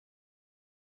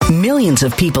Millions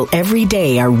of people every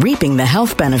day are reaping the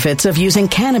health benefits of using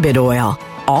cannabis oil,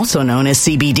 also known as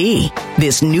CBD.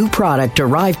 This new product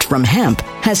derived from hemp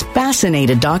has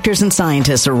fascinated doctors and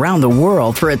scientists around the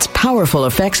world for its powerful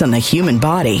effects on the human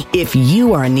body. If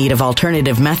you are in need of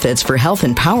alternative methods for health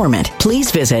empowerment, please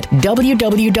visit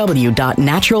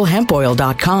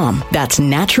www.naturalhempoil.com. That's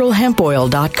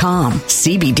naturalhempoil.com.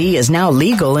 CBD is now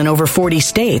legal in over 40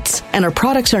 states, and our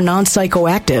products are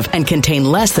non-psychoactive and contain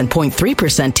less than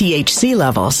 0.3% THC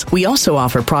levels. We also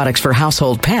offer products for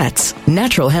household pets.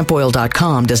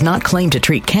 Naturalhempoil.com does not claim to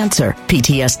treat cancer,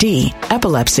 PTSD,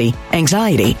 epilepsy,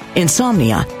 anxiety,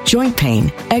 insomnia, joint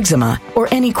pain, eczema, or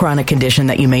any chronic condition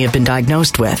that you may have been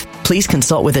diagnosed with. Please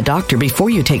consult with a doctor before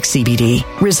you take CBD.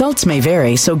 Results may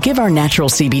vary, so give our natural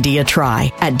CBD a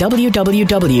try at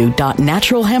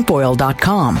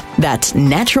www.naturalhempoil.com. That's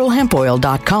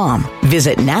naturalhempoil.com.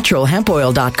 Visit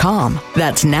naturalhempoil.com.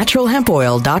 That's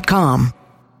naturalhempoil.com.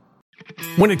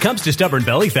 When it comes to stubborn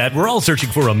belly fat, we're all searching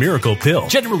for a miracle pill.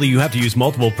 Generally, you have to use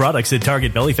multiple products that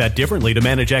target belly fat differently to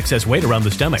manage excess weight around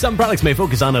the stomach. Some products may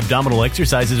focus on abdominal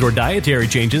exercises or dietary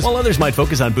changes, while others might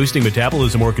focus on boosting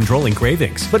metabolism or controlling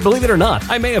cravings. But believe it or not,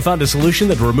 I may have found a solution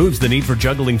that removes the need for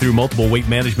juggling through multiple weight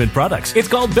management products. It's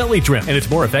called Belly Trim, and it's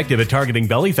more effective at targeting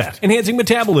belly fat, enhancing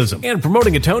metabolism, and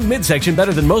promoting a toned midsection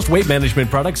better than most weight management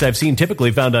products I've seen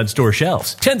typically found on store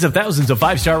shelves. Tens of thousands of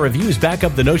 5-star reviews back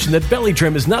up the notion that Belly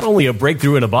Trim is not only a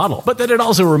breakthrough in a bottle, but that it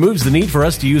also removes the need for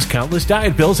us to use countless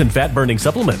diet pills and fat-burning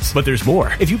supplements. But there's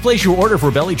more. If you place your order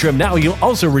for Belly Trim now, you'll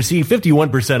also receive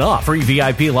 51% off, free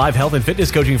VIP live health and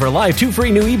fitness coaching for life, 2 free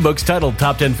new ebooks titled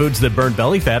Top 10 Foods That Burn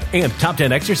Belly Fat and Top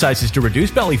 10 Exercises to Reduce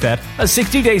Belly Fat, a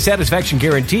 60-day satisfaction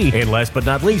guarantee, and last but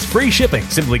not least, free shipping.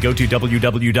 Simply go to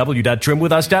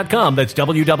www.trimwithus.com. That's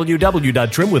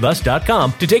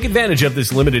www.trimwithus.com to take advantage of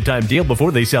this limited time deal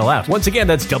before they sell out. Once again,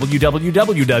 that's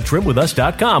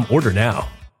www.trimwithus.com. Order now.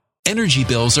 Energy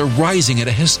bills are rising at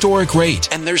a historic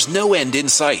rate, and there's no end in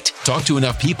sight. Talk to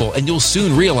enough people, and you'll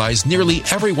soon realize nearly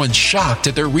everyone's shocked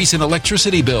at their recent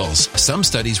electricity bills. Some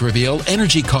studies reveal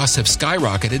energy costs have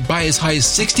skyrocketed by as high as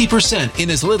 60%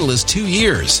 in as little as 2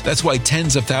 years. That's why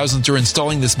tens of thousands are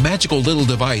installing this magical little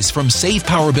device from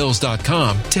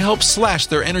SavePowerBills.com to help slash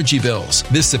their energy bills.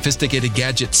 This sophisticated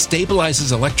gadget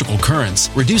stabilizes electrical currents,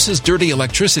 reduces dirty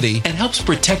electricity, and helps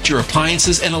protect your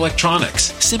appliances and electronics.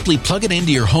 Simply plug it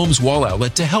into your home's wall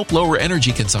outlet to help lower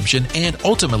energy consumption and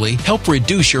ultimately help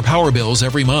reduce your power bills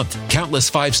every month.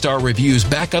 Countless 5-star reviews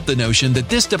back up the notion that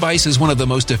this device is one of the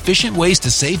most efficient ways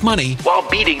to save money while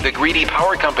beating the greedy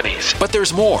power companies. But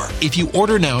there's more. If you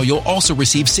order now, you'll also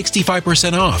receive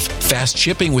 65% off, fast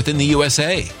shipping within the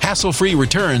USA, hassle-free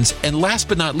returns, and last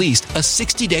but not least, a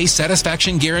 60-day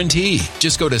satisfaction guarantee.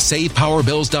 Just go to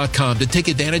SavePowerBills.com to take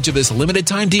advantage of this limited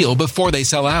time deal before they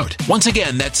sell out. Once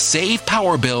again, that's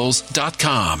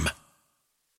SavePowerBills.com.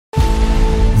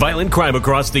 Violent crime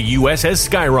across the U.S. has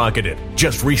skyrocketed.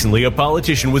 Just recently, a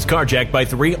politician was carjacked by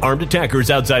 3 armed attackers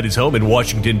outside his home in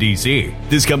Washington, D.C.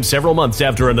 This comes several months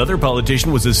after another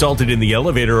politician was assaulted in the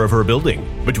elevator of her building.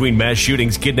 Between mass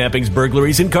shootings, kidnappings,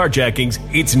 burglaries, and carjackings,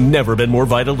 it's never been more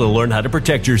vital to learn how to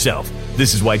protect yourself.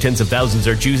 This is why tens of thousands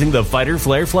are choosing the Fighter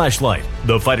Flare flashlight.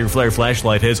 The Fighter Flare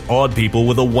flashlight has awed people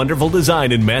with a wonderful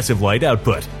design and massive light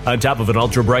output. On top of an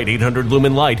ultra-bright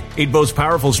 800-lumen light, it boasts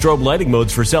powerful strobe lighting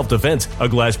modes for self-defense, a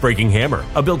glass-breaking hammer,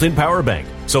 a built-in power bank,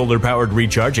 solar-powered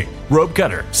recharging, rope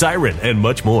cutter, siren, and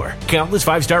much more. Countless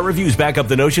 5-star reviews back up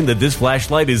the notion that this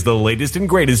flashlight is the latest and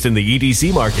greatest in the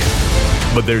EDC market.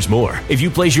 But there's more. If you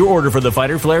place your order for the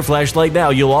Fighter Flare flashlight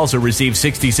now, you'll also receive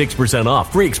 66%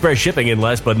 off, free express shipping, and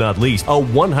last but not least, a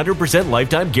 100%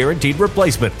 lifetime guaranteed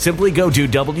replacement. Simply go to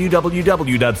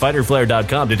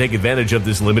www.fighterflare.com to take advantage of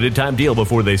this limited time deal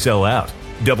before they sell out.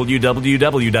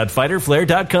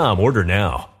 www.fighterflare.com. Order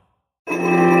now.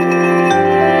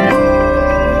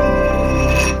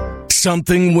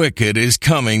 Something wicked is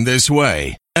coming this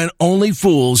way, and only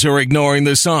fools are ignoring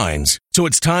the signs. So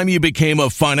it's time you became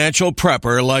a financial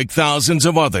prepper like thousands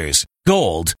of others.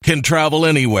 Gold can travel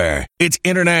anywhere. It's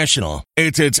international.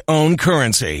 It's its own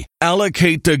currency.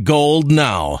 Allocate to gold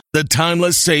now, the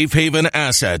timeless safe haven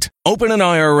asset. Open an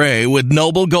IRA with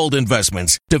Noble Gold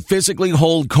Investments to physically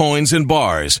hold coins and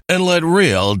bars and let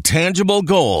real, tangible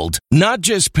gold, not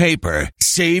just paper,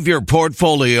 Save your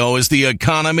portfolio as the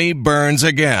economy burns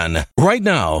again. Right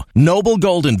now, Noble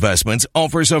Gold Investments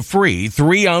offers a free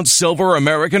 3-ounce silver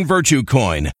American Virtue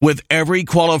coin with every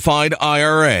qualified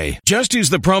IRA. Just use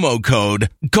the promo code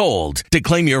GOLD to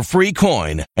claim your free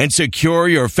coin and secure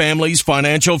your family's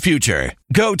financial future.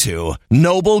 Go to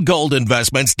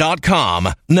noblegoldinvestments.com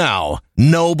now.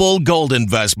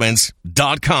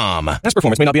 noblegoldinvestments.com. Past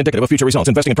performance may not be indicative of future results.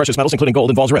 Investing in precious metals, including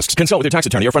gold, involves risks. Consult with your tax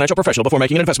attorney or financial professional before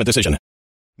making an investment decision.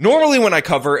 Normally when I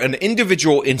cover an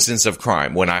individual instance of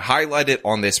crime, when I highlight it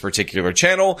on this particular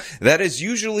channel, that is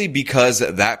usually because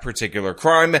that particular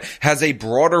crime has a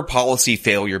broader policy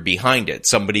failure behind it.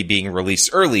 Somebody being released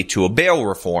early to a bail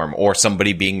reform, or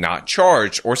somebody being not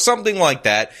charged, or something like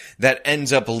that, that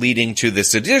ends up leading to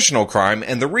this additional crime.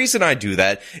 And the reason I do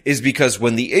that is because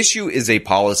when the issue is a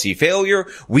policy failure,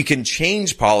 we can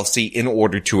change policy in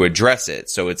order to address it.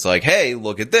 So it's like, hey,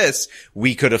 look at this.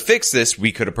 We could have fixed this.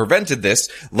 We could have prevented this.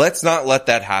 Let's not let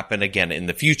that happen again in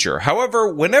the future.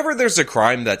 However, whenever there's a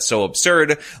crime that's so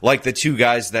absurd, like the two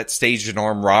guys that staged an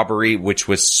armed robbery, which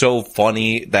was so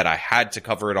funny that I had to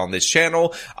cover it on this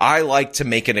channel, I like to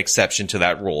make an exception to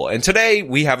that rule. And today,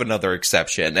 we have another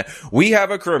exception. We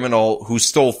have a criminal who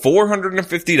stole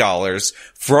 $450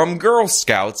 from Girl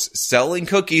Scouts selling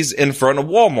cookies in front of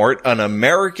Walmart, an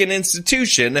American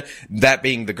institution, that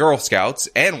being the Girl Scouts,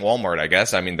 and Walmart, I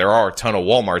guess. I mean, there are a ton of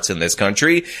Walmarts in this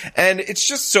country, and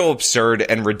it's just so absurd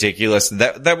and ridiculous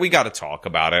that we got to talk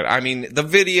about it. I mean, the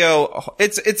video,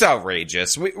 it's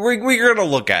outrageous. We're gonna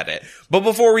look at it. But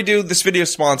before we do, this video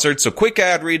is sponsored, so quick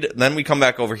ad read, then we come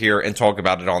back over here and talk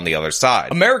about it on the other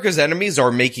side. America's enemies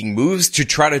are making moves to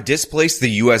try to displace the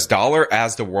US dollar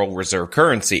as the world reserve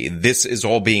currency. This is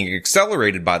all being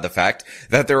accelerated by the fact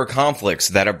that there are conflicts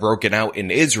that have broken out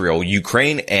in Israel,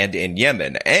 Ukraine, and in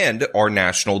Yemen, and our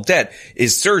national debt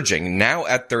is surging, now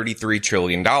at $33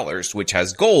 trillion, which has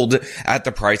gold at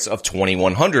the price of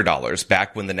 $2,100.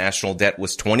 Back when the national debt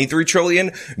was $23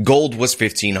 trillion, gold was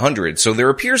 $1,500. So there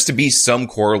appears to be some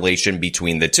correlation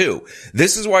between the two.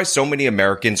 This is why so many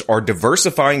Americans are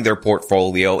diversifying their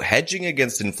portfolio, hedging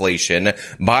against inflation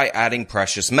by adding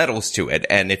precious metals to it.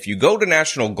 And if you go to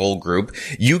National Gold Group,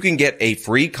 you can get a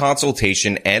free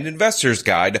consultation and investor's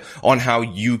guide on how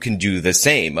you can do the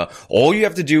same. All you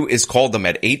have to do is call them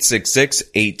at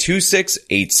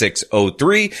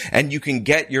 866-826-8603, and you can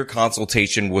get your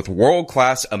consultation with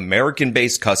world-class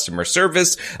American-based customer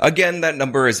service. Again, that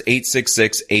number is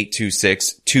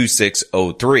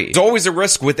 866-826-2603. There's always a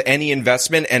risk with any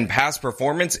investment, and past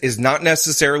performance is not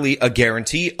necessarily a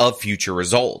guarantee of future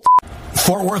results.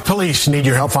 Fort Worth police need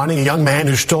your help finding a young man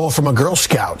who stole from a Girl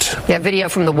Scout. Yeah, video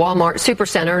from the Walmart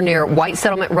Supercenter near White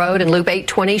Settlement Road and Loop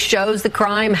 820 shows the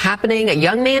crime happening. A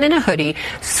young man in a hoodie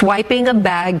swiping a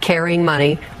bag carrying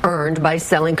money earned by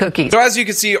selling cookies. So as you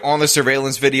can see on the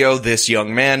surveillance video, this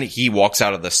young man, he walks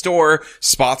out of the store,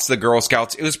 spots the Girl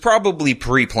Scouts. It was probably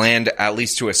pre-planned, at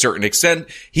least to a certain extent.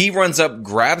 He runs up,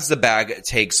 grabs the bag,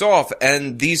 takes off,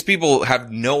 and these people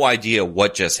have no idea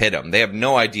what just hit him. They have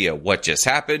no idea what just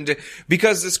happened,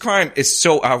 because this crime is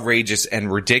so outrageous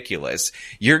and ridiculous.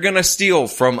 You're gonna steal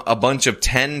from a bunch of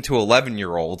 10 to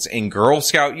 11-year-olds in Girl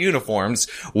Scout uniforms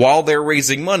while they're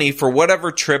raising money for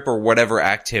whatever trip or whatever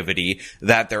activity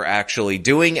that they're actually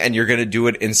doing, and you're gonna do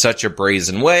it in such a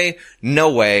brazen way.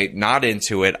 No way, not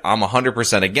into it. I'm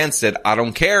 100% against it. I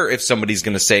don't care if somebody's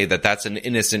gonna say that that's an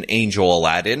innocent angel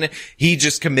Aladdin. He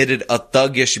just committed a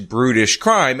thuggish, brutish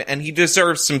crime, and he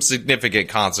deserves some significant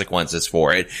consequences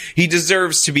for it. He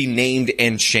deserves to be named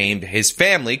and shamed. His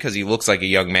family, because he looks like a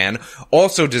young man,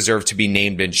 also deserve to be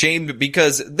named and shamed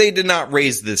because they did not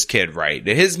raise this kid right.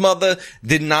 His mother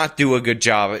did not do a good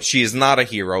job. She is not a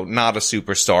hero, not a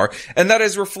superstar, and that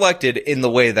is reflected in the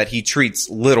way that he treats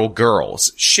little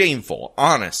girls. Shameful,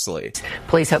 honestly.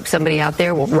 Police hope somebody out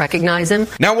there will recognize him.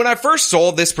 Now, when I first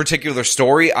saw this particular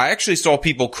story, I actually saw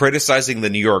people criticizing the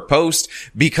New York Post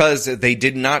because they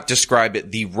did not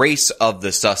describe the race of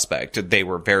the suspect. They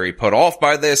were very put off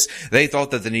by this. They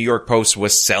thought that the New York Post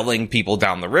was selling people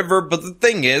down the river, but the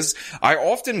thing is, I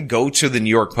often go to the New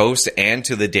York Post and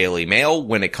to the Daily Mail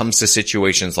when it comes to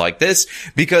situations like this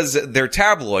because they're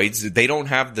tabloids. They don't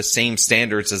have the same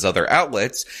standards as other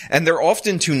outlets, and they're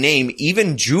often to name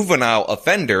even juvenile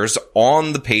offenders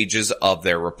on the pages of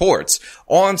their reports.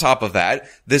 On top of that,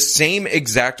 the same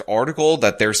exact article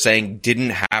that they're saying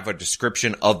didn't have a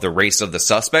description of the race of the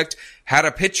suspect had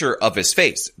a picture of his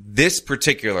face, this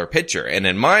particular picture. And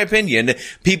in my opinion,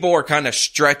 people are kind of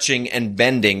stretching and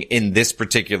bending in this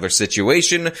particular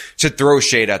situation to throw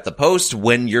shade at the Post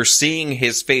when you're seeing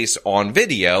his face on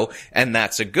video, and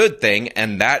that's a good thing,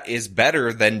 and that is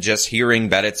better than just hearing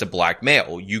that it's a black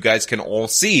male. You guys can all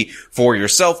see for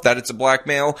yourself that it's a black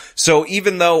male. So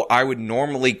even though I would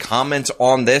normally comment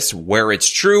on this where it's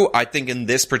true, I think in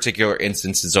this particular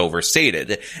instance is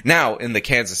overstated. Now, in the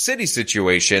Kansas City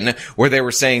situation, where they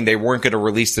were saying they weren't going to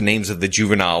release the names of the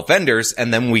juvenile offenders,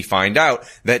 and then we find out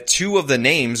that 2 of the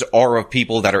names are of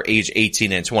people that are age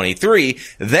 18 and 23,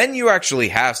 then you actually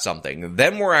have something.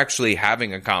 Then we're actually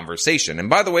having a conversation.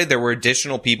 And by the way, there were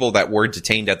additional people that were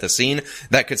detained at the scene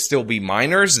that could still be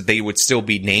minors. They would still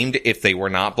be named if they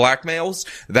were not black males.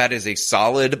 That is a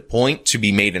solid point to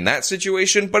be made in that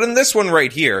situation. But in this one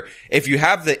right here, if you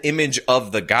have the image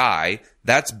of the guy,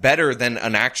 that's better than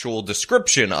an actual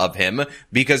description of him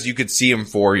because you could see him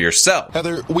for yourself.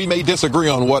 Heather, we may disagree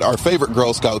on what our favorite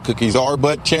Girl Scout cookies are,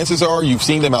 but chances are you've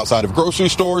seen them outside of grocery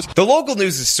stores. The local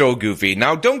news is so goofy.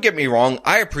 Now, don't get me wrong.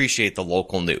 I appreciate the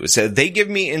local news. They give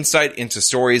me insight into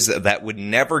stories that would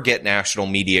never get national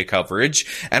media coverage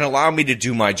and allow me to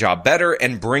do my job better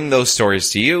and bring those stories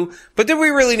to you. But did we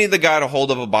really need the guy to hold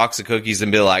up a box of cookies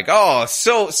and be like, oh,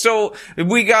 so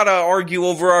we gotta argue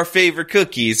over our favorite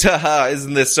cookies. Haha.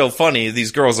 Isn't this so funny?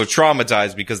 These girls are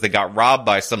traumatized because they got robbed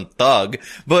by some thug.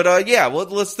 But yeah, well,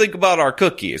 let's think about our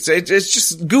cookies. It's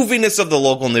just goofiness of the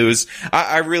local news.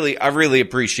 I really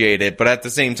appreciate it, but at the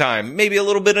same time, maybe a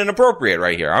little bit inappropriate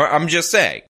right here. I'm just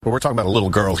saying. But we're talking about a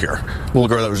little girl here. A little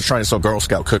girl that was trying to sell Girl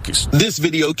Scout cookies. This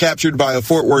video captured by a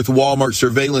Fort Worth Walmart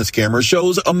surveillance camera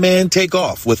shows a man take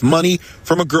off with money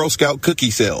from a Girl Scout cookie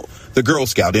sale. The Girl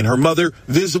Scout and her mother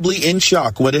visibly in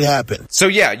shock when it happened. So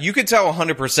yeah, you could tell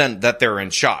 100% that they're in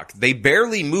shock. They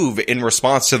barely move in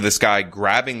response to this guy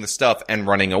grabbing the stuff and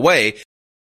running away.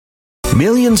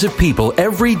 Millions of people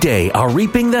every day are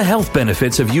reaping the health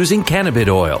benefits of using cannabis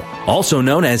oil, also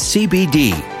known as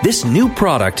CBD. This new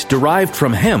product derived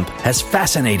from hemp has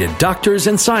fascinated doctors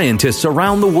and scientists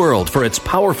around the world for its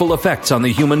powerful effects on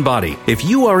the human body. If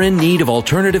you are in need of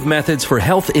alternative methods for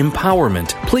health empowerment,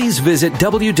 please visit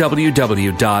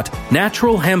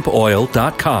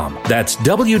www.naturalhempoil.com. That's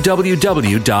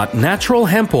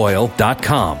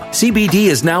www.naturalhempoil.com. CBD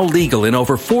is now legal in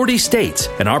over 40 states,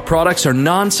 and our products are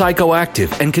non-psychoactive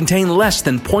and contain less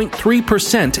than 0.3%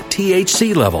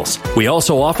 THC levels. We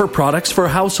also offer products for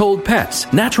household pets.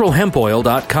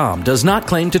 NaturalHempOil.com does not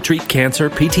claim to treat cancer,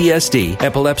 PTSD,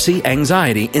 epilepsy,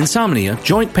 anxiety, insomnia,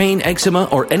 joint pain, eczema,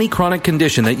 or any chronic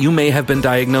condition that you may have been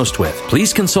diagnosed with.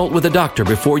 Please consult with a doctor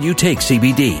before you take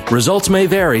CBD. Results may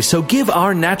vary, so give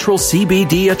our natural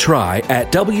CBD a try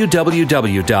at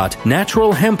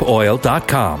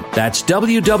www.naturalhempoil.com. That's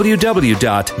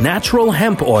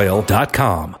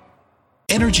www.naturalhempoil.com.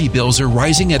 Energy bills are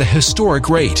rising at a historic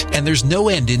rate, and there's no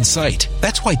end in sight.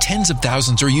 That's why tens of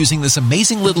thousands are using this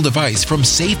amazing little device from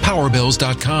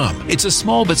SavePowerBills.com. It's a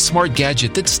small but smart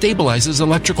gadget that stabilizes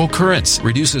electrical currents,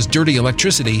 reduces dirty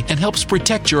electricity, and helps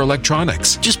protect your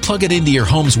electronics. Just plug it into your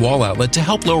home's wall outlet to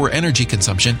help lower energy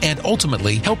consumption and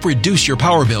ultimately help reduce your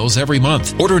power bills every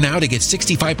month. Order now to get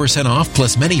 65% off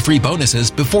plus many free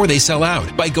bonuses before they sell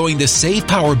out by going to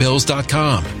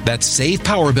SavePowerBills.com. That's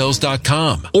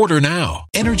SavePowerBills.com. Order now.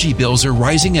 Energy bills are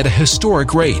rising at a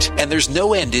historic rate, and there's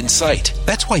no end in sight.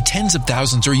 That's why tens of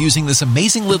thousands are using this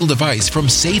amazing little device from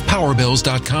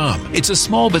SavePowerBills.com. It's a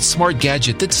small but smart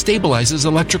gadget that stabilizes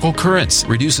electrical currents,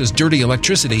 reduces dirty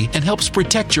electricity, and helps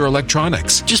protect your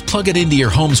electronics. Just plug it into your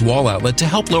home's wall outlet to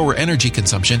help lower energy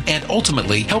consumption and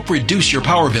ultimately help reduce your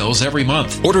power bills every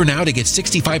month. Order now to get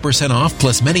 65% off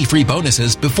plus many free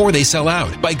bonuses before they sell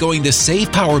out by going to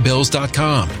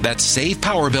SavePowerBills.com. That's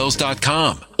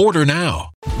SavePowerBills.com. Order now.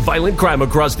 Violent crime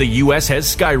across the U.S.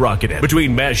 has skyrocketed.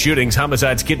 Between mass shootings,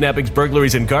 homicides, kidnappings,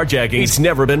 burglaries, and carjackings, it's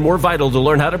never been more vital to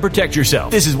learn how to protect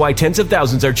yourself. This is why tens of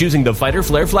thousands are choosing the Fighter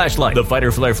Flare flashlight. The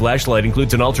Fighter Flare flashlight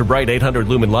includes an ultra-bright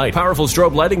 800-lumen light, powerful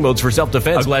strobe lighting modes for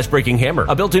self-defense, a glass-breaking hammer,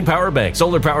 a built-in power bank,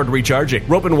 solar-powered recharging,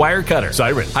 rope and wire cutter,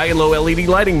 siren, high and low LED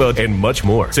lighting mode, and much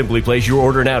more. Simply place your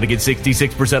order now to get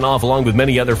 66% off along with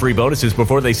many other free bonuses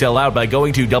before they sell out by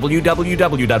going to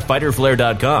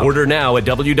www.fighterflare.com. Order now at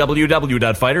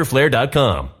www.fighterflare.com.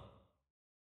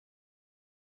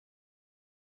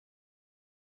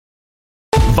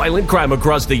 Violent crime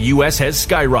across the U.S. has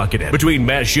skyrocketed. Between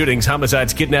mass shootings,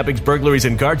 homicides, kidnappings, burglaries,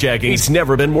 and carjacking, it's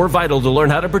never been more vital to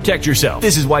learn how to protect yourself.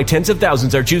 This is why tens of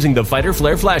thousands are choosing the Fighter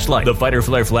Flare flashlight. The Fighter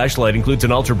Flare flashlight includes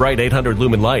an ultra-bright 800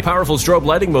 lumen light, powerful strobe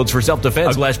lighting modes for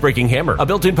self-defense, a glass-breaking hammer, a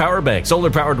built-in power bank,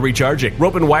 solar-powered recharging,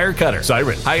 rope and wire cutter,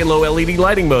 siren, high and low LED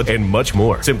lighting mode, and much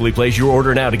more. Simply place your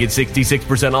order now to get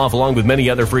 66% off along with many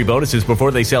other free bonuses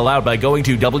before they sell out by going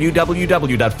to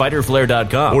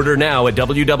www.fighterflare.com. Order now at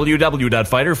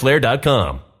www.fighterflare.com.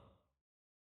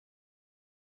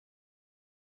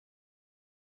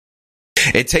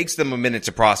 It takes them a minute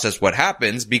to process what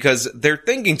happens because they're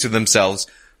thinking to themselves,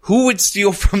 who would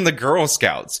steal from the Girl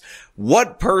Scouts?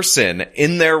 What person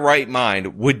in their right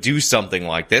mind would do something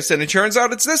like this? And it turns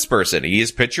out it's this person. He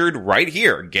is pictured right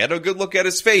here. Get a good look at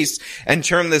his face and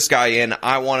turn this guy in.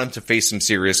 I want him to face some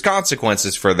serious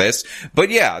consequences for this. But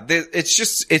yeah,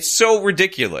 it's so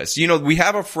ridiculous. You know, we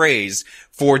have a phrase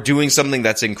for doing something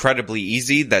that's incredibly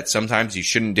easy that sometimes you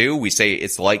shouldn't do. We say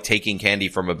it's like taking candy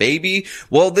from a baby.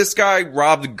 Well, this guy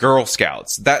robbed Girl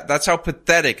Scouts. That's how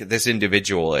pathetic this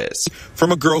individual is.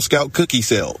 From a Girl Scout cookie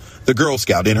sale, the Girl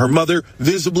Scout and her mother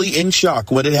visibly in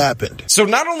shock when it happened. So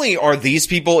not only are these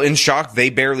people in shock, they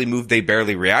barely move, they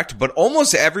barely react, but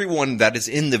almost everyone that is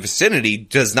in the vicinity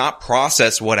does not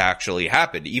process what actually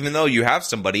happened, even though you have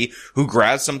somebody who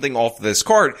grabs something off this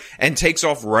cart and takes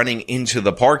off running into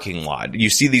the parking lot. You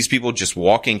see these people just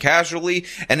walking casually,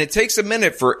 and it takes a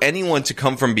minute for anyone to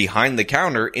come from behind the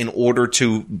counter in order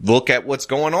to look at what's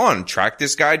going on, track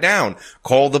this guy down,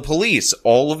 call the police,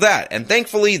 all of that. And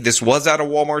thankfully, this was at a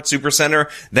Walmart Supercenter.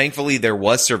 Thankfully, there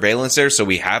was surveillance there, so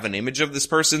we have an image of this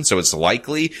person, so it's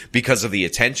likely, because of the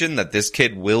attention, that this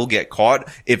kid will get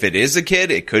caught. If it is a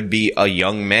kid, it could be a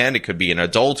young man, it could be an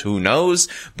adult, who knows?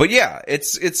 But yeah,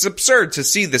 it's absurd to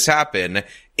see this happen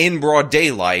in broad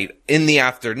daylight in the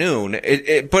afternoon.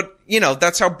 But, you know,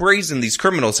 that's how brazen these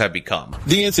criminals have become.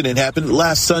 The incident happened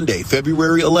last Sunday,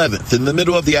 February 11th, in the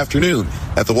middle of the afternoon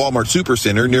at the Walmart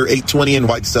Supercenter near 820 and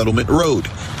White Settlement Road.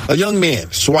 A young man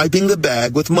swiping the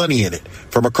bag with money in it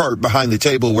from a cart behind the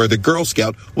table where the Girl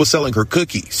Scout was selling her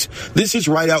cookies. This is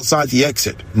right outside the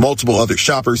exit. Multiple other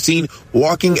shoppers seen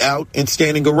walking out and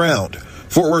standing around.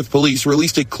 Fort Worth police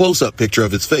released a close-up picture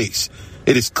of his face.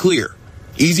 It is clear.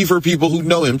 Easy for people who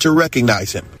know him to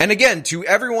recognize him. And again, to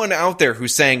everyone out there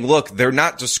who's saying, look, they're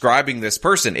not describing this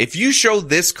person. If you show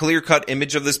this clear-cut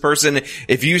image of this person,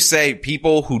 if you say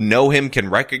people who know him can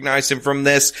recognize him from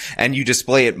this, and you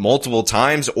display it multiple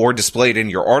times or display it in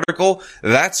your article,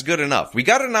 that's good enough. We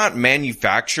gotta not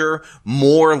manufacture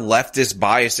more leftist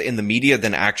bias in the media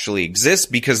than actually exists,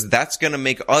 because that's gonna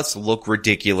make us look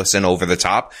ridiculous and over the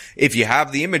top. If you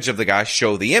have the image of the guy,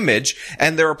 show the image.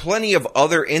 And there are plenty of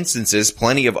other instances,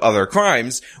 plenty of other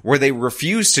crimes where they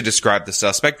refuse to describe the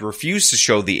suspect, refuse to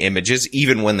show the images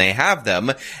even when they have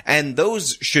them, and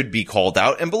those should be called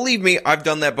out. And believe me, I've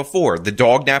done that before. The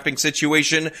dog napping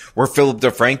situation where Philip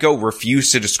DeFranco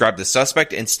refused to describe the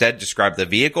suspect, instead described the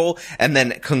vehicle, and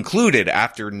then concluded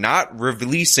after not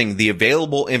releasing the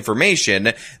available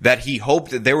information that he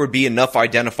hoped that there would be enough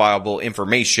identifiable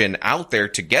information out there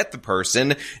to get the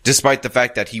person, despite the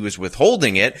fact that he was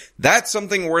withholding it. That's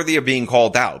something worthy of being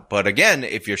called out. But again,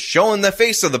 if you're showing the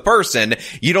face of the person,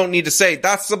 you don't need to say,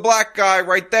 that's the black guy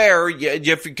right there.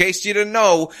 If in case you didn't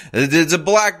know, it's a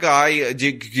black guy.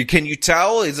 Can you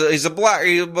tell? He's a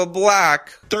black.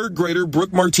 Third grader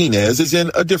Brooke Martinez is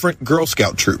in a different Girl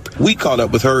Scout troop. We caught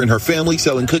up with her and her family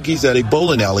selling cookies at a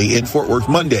bowling alley in Fort Worth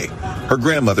Monday. Her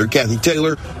grandmother, Kathy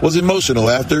Taylor, was emotional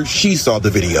after she saw the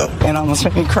video. And almost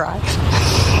made me cry.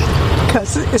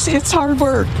 Because it's hard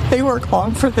work. They work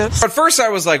long for this. At first I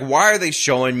was like, why are they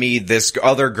showing me this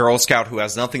other Girl Scout who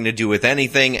has nothing to do with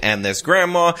anything and this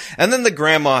grandma? And then the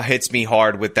grandma hits me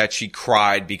hard with that she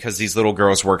cried because these little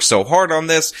girls work so hard on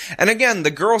this. And again,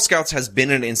 the Girl Scouts has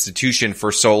been an institution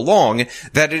for so long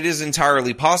that it is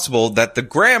entirely possible that the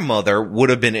grandmother would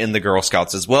have been in the Girl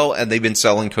Scouts as well, and they've been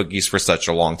selling cookies for such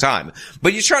a long time.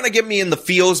 But you're trying to get me in the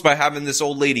feels by having this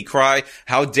old lady cry.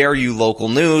 How dare you, local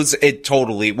news? It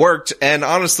totally worked. And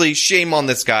honestly, shame on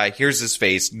this guy. Here's his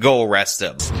face. Go arrest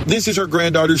him. This is her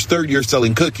granddaughter's third year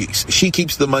selling cookies. She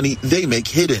keeps the money they make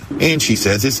hidden. And she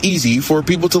says it's easy for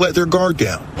people to let their guard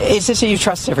down. It's just you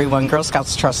trust everyone. Girl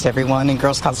Scouts trust everyone, and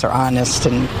Girl Scouts are honest,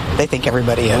 and they think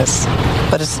everybody is.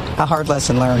 But it's a hard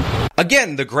lesson learned.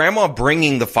 Again, the grandma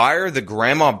bringing the fire, the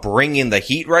grandma bringing the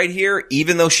heat right here,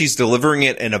 even though she's delivering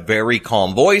it in a very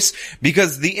calm voice,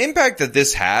 because the impact that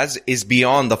this has is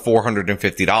beyond the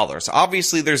 $450.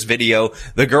 Obviously, there's video video.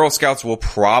 The Girl Scouts will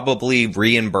probably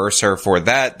reimburse her for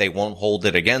that. They won't hold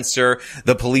it against her.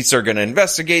 The police are going to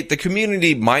investigate. The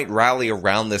community might rally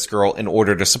around this girl in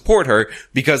order to support her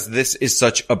because this is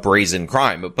such a brazen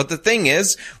crime. But the thing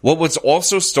is, what was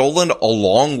also stolen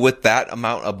along with that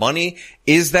amount of money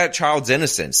is that child's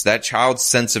innocence, that child's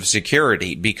sense of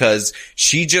security, because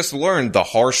she just learned the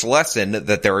harsh lesson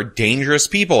that there are dangerous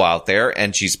people out there,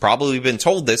 and she's probably been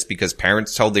told this because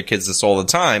parents tell their kids this all the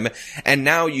time, and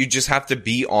now you just have to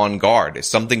be on guard. If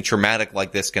something traumatic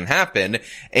like this can happen,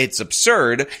 it's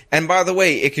absurd, and by the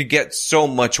way, it could get so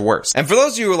much worse. And for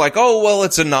those of you who are like, oh, well,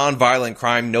 it's a non-violent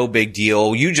crime, no big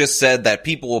deal, you just said that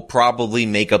people will probably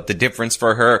make up the difference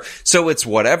for her, so it's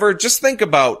whatever. Just think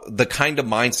about the kind of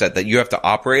mindset that you have to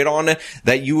operate on,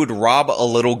 that you would rob a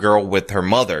little girl with her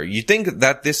mother. You think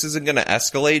that this isn't going to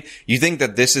escalate? You think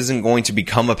that this isn't going to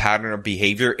become a pattern of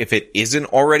behavior if it isn't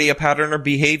already a pattern of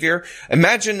behavior?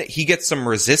 Imagine he gets some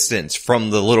resistance from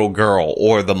the little girl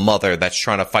or the mother that's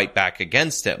trying to fight back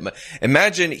against him.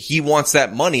 Imagine he wants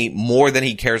that money more than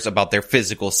he cares about their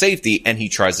physical safety and he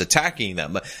tries attacking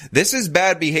them. This is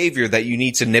bad behavior that you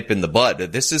need to nip in the bud.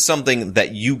 This is something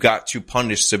that you got to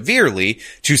punish severely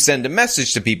to send a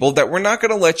message to people that we're not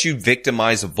going to let you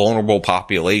victimize vulnerable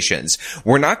populations.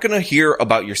 We're not going to hear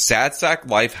about your sad sack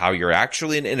life, how you're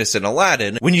actually an innocent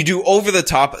Aladdin, when you do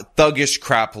over-the-top thuggish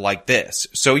crap like this.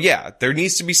 So yeah, there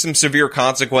needs to be some severe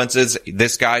consequences.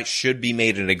 This guy should be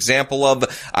made an example of.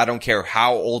 I don't care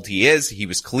how old he is. He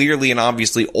was clearly and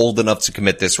obviously old enough to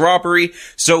commit this robbery,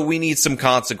 so we need some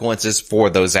consequences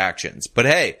for those actions. But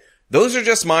hey, those are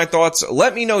just my thoughts.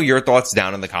 Let me know your thoughts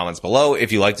down in the comments below.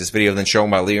 If you like this video, then show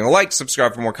them by leaving a like,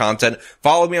 subscribe for more content,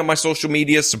 follow me on my social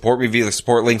media, support me via the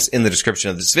support links in the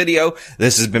description of this video.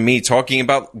 This has been me talking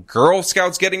about Girl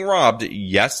Scouts getting robbed.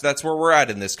 Yes, that's where we're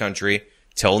at in this country.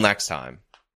 Till next time.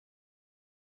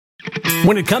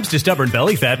 When it comes to stubborn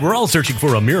belly fat, we're all searching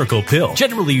for a miracle pill.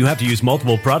 Generally, you have to use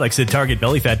multiple products that target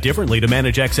belly fat differently to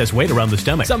manage excess weight around the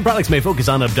stomach. Some products may focus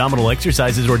on abdominal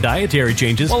exercises or dietary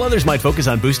changes, while others might focus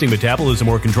on boosting metabolism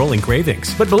or controlling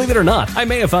cravings. But believe it or not, I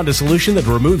may have found a solution that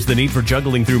removes the need for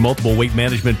juggling through multiple weight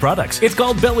management products. It's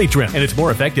called Belly Trim, and it's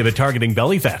more effective at targeting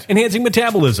belly fat, enhancing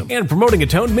metabolism, and promoting a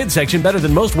toned midsection better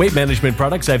than most weight management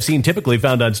products I've seen typically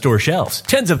found on store shelves.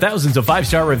 Tens of thousands of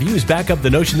 5-star reviews back up the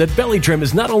notion that Belly Trim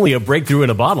is not only a breakthrough in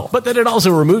a bottle, but that it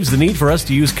also removes the need for us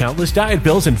to use countless diet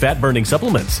pills and fat-burning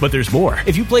supplements. But there's more.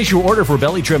 If you place your order for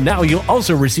Belly Trim now, you'll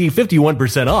also receive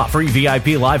 51% off, free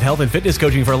VIP live health and fitness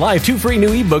coaching for life, 2 free new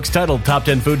ebooks titled Top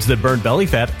 10 Foods That Burn Belly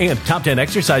Fat and Top 10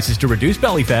 Exercises to Reduce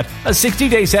Belly Fat, a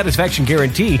 60-day satisfaction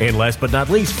guarantee, and last but not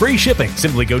least, free shipping.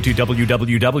 Simply go to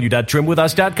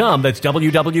www.trimwithus.com. That's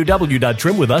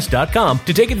www.trimwithus.com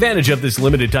to take advantage of this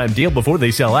limited time deal before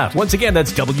they sell out. Once again,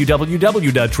 that's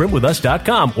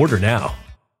www.trimwithus.com. Order now.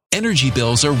 Energy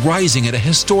bills are rising at a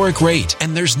historic rate,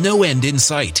 and there's no end in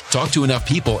sight. Talk to enough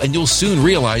people, and you'll soon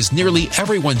realize nearly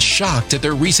everyone's shocked at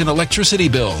their recent electricity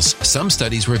bills. Some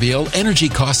studies reveal energy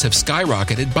costs have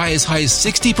skyrocketed by as high as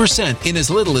 60% in as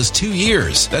little as 2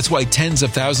 years. That's why tens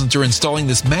of thousands are installing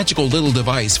this magical little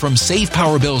device from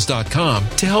SavePowerBills.com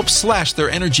to help slash their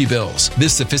energy bills.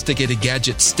 This sophisticated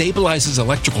gadget stabilizes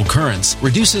electrical currents,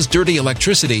 reduces dirty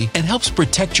electricity, and helps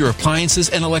protect your appliances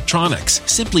and electronics.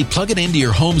 Simply plug it into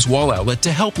your home's wall outlet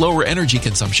to help lower energy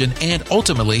consumption and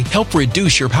ultimately help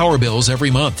reduce your power bills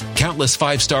every month. Countless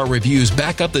 5-star reviews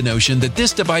back up the notion that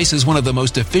this device is one of the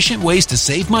most efficient ways to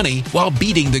save money while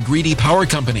beating the greedy power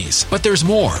companies. But there's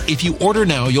more. If you order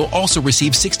now, you'll also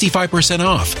receive 65%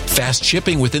 off, fast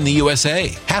shipping within the USA,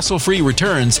 hassle-free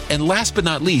returns, and last but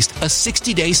not least, a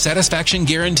 60-day satisfaction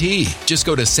guarantee. Just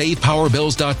go to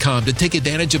SavePowerBills.com to take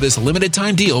advantage of this limited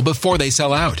time deal before they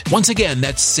sell out. Once again,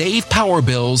 that's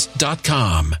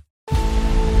SavePowerBills.com.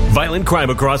 Violent crime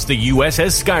across the U.S.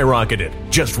 has skyrocketed.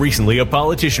 Just recently, a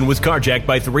politician was carjacked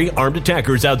by 3 armed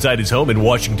attackers outside his home in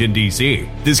Washington, D.C.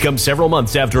 This comes several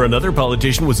months after another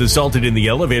politician was assaulted in the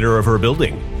elevator of her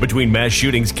building. Between mass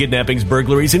shootings, kidnappings,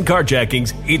 burglaries, and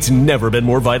carjackings, it's never been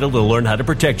more vital to learn how to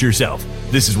protect yourself.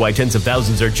 This is why tens of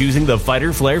thousands are choosing the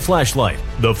Fighter Flare flashlight.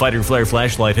 The Fighter Flare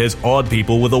flashlight has awed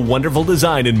people with a wonderful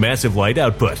design and massive light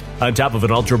output. On top of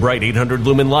an ultra-bright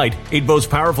 800-lumen light, it boasts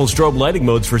powerful strobe lighting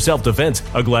modes for self-defense,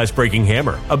 a glass-breaking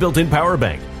hammer, a built-in power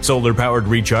bank, solar-powered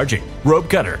recharging, rope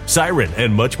cutter, siren,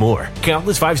 and much more.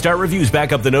 Countless 5-star reviews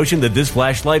back up the notion that this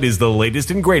flashlight is the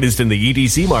latest and greatest in the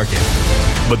EDC market.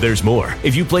 But there's more.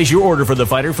 If you place your order for the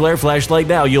Fighter Flare flashlight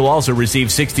now, you'll also receive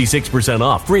 66%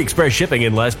 off, free express shipping,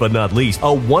 and last but not least, a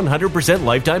 100%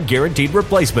 lifetime guaranteed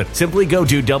replacement. Simply go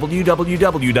to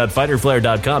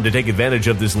www.fighterflare.com to take advantage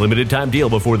of this limited time deal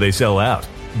before they sell out.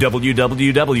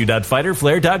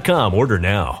 www.fighterflare.com. Order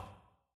now.